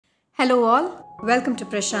Hello all, welcome to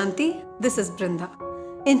Prashanti. This is Brinda.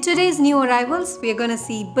 In today's new arrivals, we are going to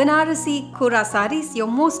see Banarasi Kora Sarees, your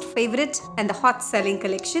most favorite and the hot selling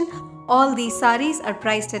collection. All these sarees are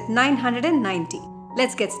priced at 990.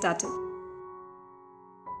 Let's get started.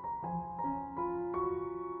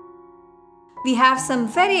 We have some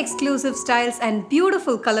very exclusive styles and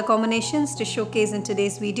beautiful color combinations to showcase in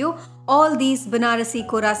today's video. All these Banarasi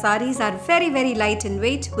Kora Sarees are very light in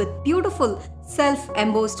weight with beautiful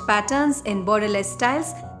self-embossed patterns in borderless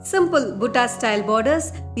styles, simple butta style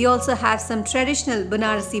borders. We also have some traditional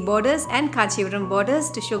Banarasi borders and kanji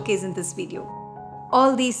borders to showcase in this video.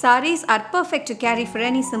 All these sarees are perfect to carry for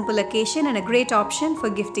any simple occasion and a great option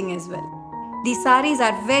for gifting as well. These sarees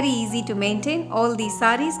are very easy to maintain. All these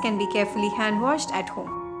sarees can be carefully hand washed at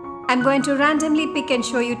home. I'm going to randomly pick and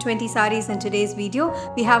show you 20 sarees in today's video.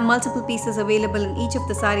 We have multiple pieces available in each of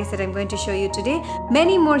the sarees that I'm going to show you today.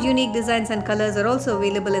 Many more unique designs and colors are also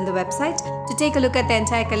available in the website. To take a look at the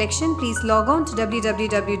entire collection, please log on to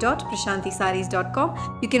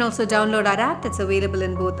www.prashantisarees.com. You can also download our app that's available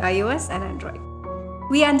in both iOS and Android.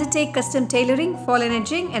 We undertake custom tailoring, fall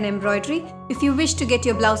edging and embroidery. If you wish to get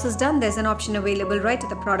your blouses done, there's an option available right at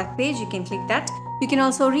the product page. You can click that. You can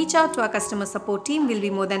also reach out to our customer support team. We'll be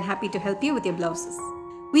more than happy to help you with your blouses.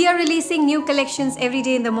 We are releasing new collections every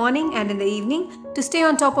day in the morning and in the evening. To stay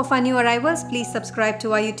on top of our new arrivals, please subscribe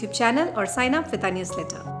to our YouTube channel or sign up with our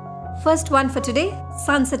newsletter. First one for today,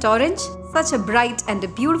 Sunset Orange. Such a bright and a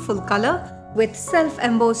beautiful color, with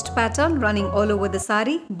self-embossed pattern running all over the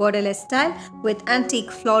saree, borderless style with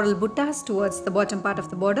antique floral buttas towards the bottom part of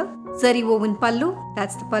the border, zari woven pallu,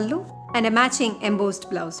 that's the pallu, and a matching embossed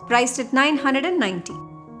blouse, priced at 990.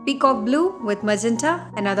 Peacock blue with magenta,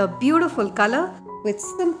 another beautiful color with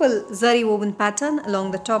simple zari woven pattern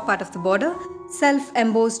along the top part of the border,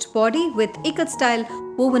 self-embossed body with ikat style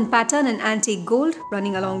woven pattern in antique gold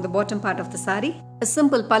running along the bottom part of the saree, a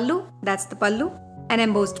simple pallu, that's the pallu, an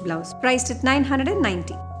embossed blouse, priced at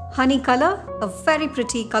 990. Honey color, a very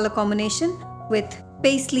pretty color combination with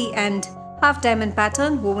paisley and half diamond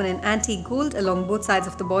pattern woven in antique gold along both sides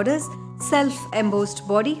of the borders, self-embossed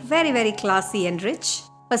body, very classy and rich.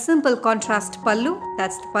 A simple contrast pallu,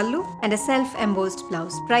 that's the pallu, and a self-embossed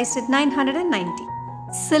blouse, priced at 990.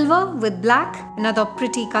 Silver with black, another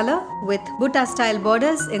pretty color with butta style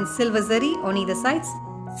borders in silver zari on either sides.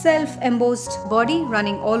 Self-embossed body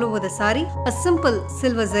running all over the saree, a simple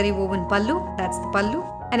silver zari woven pallu, that's the pallu,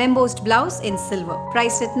 an embossed blouse in silver,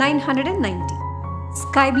 priced at 990.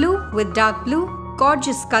 Sky blue with dark blue,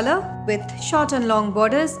 gorgeous color with short and long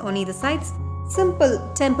borders on either sides, simple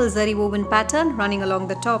temple zari woven pattern running along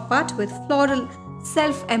the top part with floral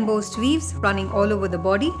self-embossed weaves running all over the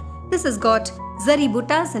body. This has got zari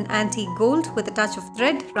buttas in antique gold with a touch of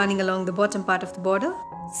thread running along the bottom part of the border.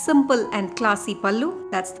 Simple and classy pallu,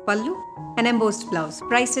 that's the pallu, an embossed blouse,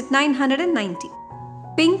 priced at 990.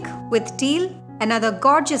 Pink with teal, another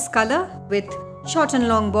gorgeous color with short and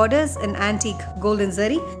long borders in antique golden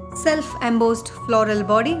zari, self-embossed floral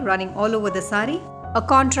body running all over the saree, a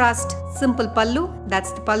contrast simple pallu,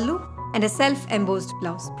 that's the pallu, and a self-embossed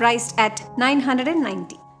blouse, priced at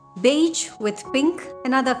 990. Beige with pink,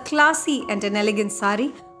 another classy and an elegant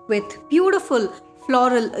saree with beautiful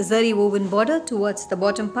floral zari woven border towards the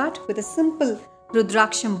bottom part with a simple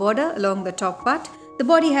rudraksham border along the top part. The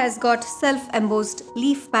body has got self-embossed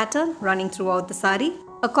leaf pattern running throughout the saree,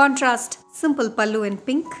 a contrast simple pallu in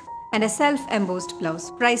pink, and a self-embossed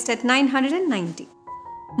blouse, priced at 990.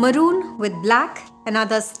 Maroon with black,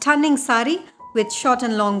 another stunning saree with short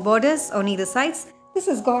and long borders on either sides. This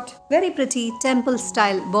has got very pretty temple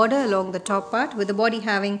style border along the top part with the body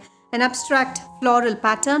having an abstract floral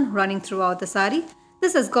pattern running throughout the saree.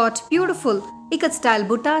 This has got beautiful ikat style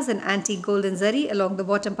buttas and antique golden zari along the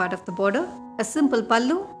bottom part of the border, a simple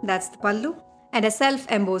pallu, that's the pallu, and a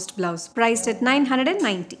self-embossed blouse, priced at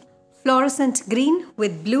 990. Fluorescent green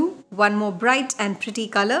with blue, one more bright and pretty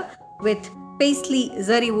color with paisley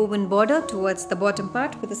zari woven border towards the bottom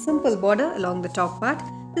part with a simple border along the top part.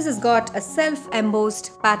 This has got a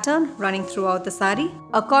self-embossed pattern running throughout the saree,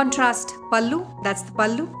 a contrast pallu, that's the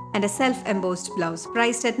pallu, and a self-embossed blouse,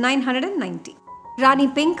 priced at 990. Rani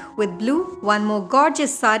pink with blue, one more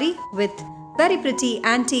gorgeous saree with very pretty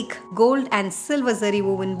antique gold and silver zari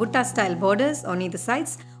woven butta style borders on either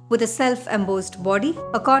sides with a self-embossed body,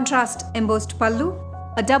 a contrast embossed pallu,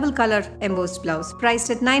 a double color embossed blouse,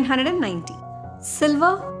 priced at 990.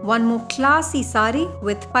 Silver, one more classy saree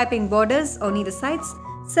with piping borders on either sides,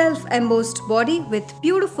 self-embossed body with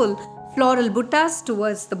beautiful floral buttas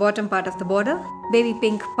towards the bottom part of the border, baby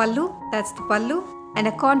pink pallu, that's the pallu, and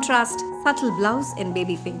a contrast subtle blouse in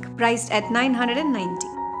baby pink, priced at 990.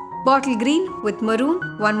 Bottle green with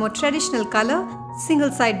maroon, one more traditional color,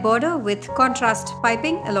 single side border with contrast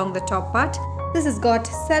piping along the top part. This has got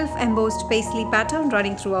self-embossed paisley pattern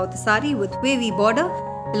running throughout the sari with wavy border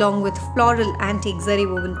along with floral antique zari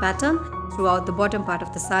woven pattern throughout the bottom part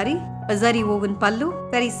of the sari. A zari woven pallu,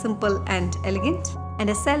 very simple and elegant, and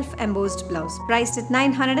a self-embossed blouse priced at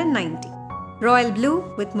 990. Royal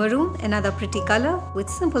blue with maroon, another pretty color with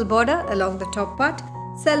simple border along the top part.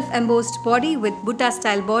 Self-embossed body with butta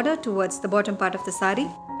style border towards the bottom part of the sari.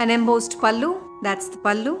 An embossed pallu, that's the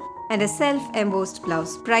pallu, and a self-embossed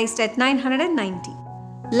blouse priced at 990.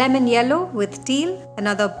 Lemon yellow with teal,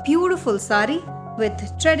 another beautiful sari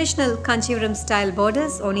with traditional kanji style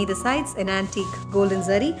borders on either sides in antique golden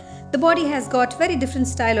zari. The body has got very different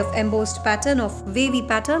style of embossed pattern of wavy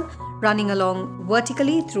pattern running along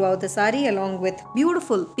vertically throughout the sari along with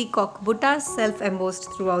beautiful peacock buttas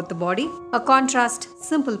self-embossed throughout the body. A contrast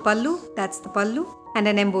simple pallu, that's the pallu, and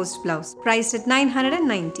an embossed blouse priced at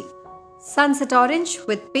 990. Sunset orange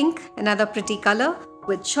with pink, another pretty color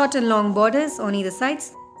with short and long borders on either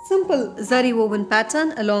sides. Simple zari woven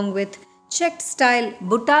pattern along with checked style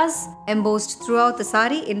buttas embossed throughout the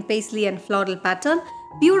sari in paisley and floral pattern.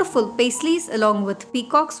 Beautiful paisleys along with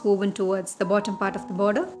peacocks woven towards the bottom part of the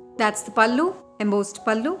border. That's the pallu, embossed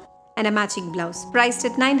pallu, and a matching blouse priced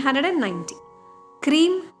at 990.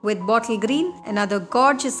 Cream with bottle green, another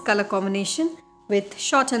gorgeous color combination with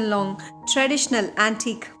short and long traditional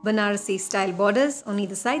antique Banarasi style borders on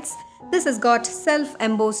either sides. This has got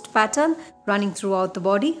self-embossed pattern running throughout the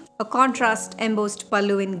body, a contrast embossed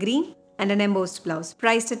pallu in green, and an embossed blouse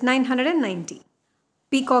priced at 990.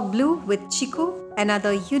 Peacock blue with chiku,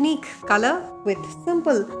 another unique color with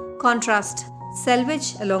simple contrast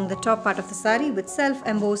selvage along the top part of the sari with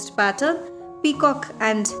self-embossed pattern, peacock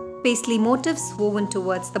and paisley motifs woven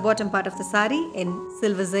towards the bottom part of the sari in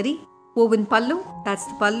silver zari, woven pallu, that's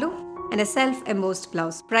the pallu, and a self-embossed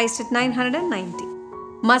blouse priced at 990.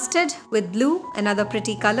 Mustard with blue, another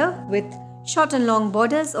pretty color with short and long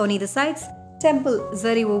borders on either sides, temple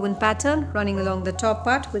zari woven pattern running along the top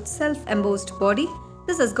part with self-embossed body.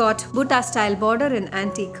 This has got butta style border in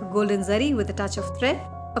antique golden zari with a touch of thread.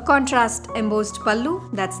 A contrast embossed pallu,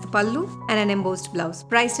 that's the pallu, and an embossed blouse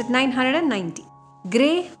priced at 990.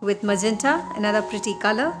 Grey with magenta, another pretty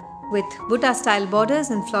color with butta style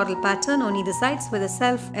borders and floral pattern on either sides with a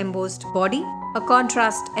self-embossed body. A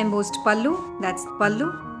contrast embossed pallu, that's the pallu,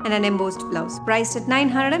 and an embossed blouse priced at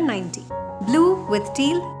 990. Blue with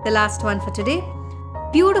teal, the last one for today.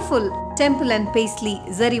 Beautiful temple and paisley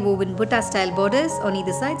zari woven butta style borders on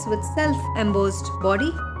either sides with self-embossed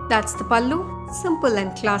body. That's the pallu, simple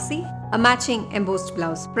and classy. A matching embossed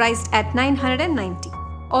blouse priced at 990.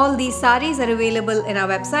 All these saris are available in our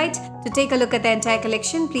website. To take a look at the entire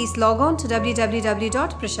collection, please log on to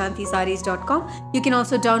www.prashantisarees.com. You can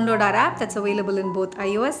also download our app that's available in both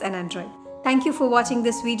iOS and Android. Thank you for watching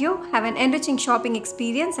this video. Have an enriching shopping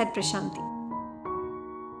experience at Prashanti.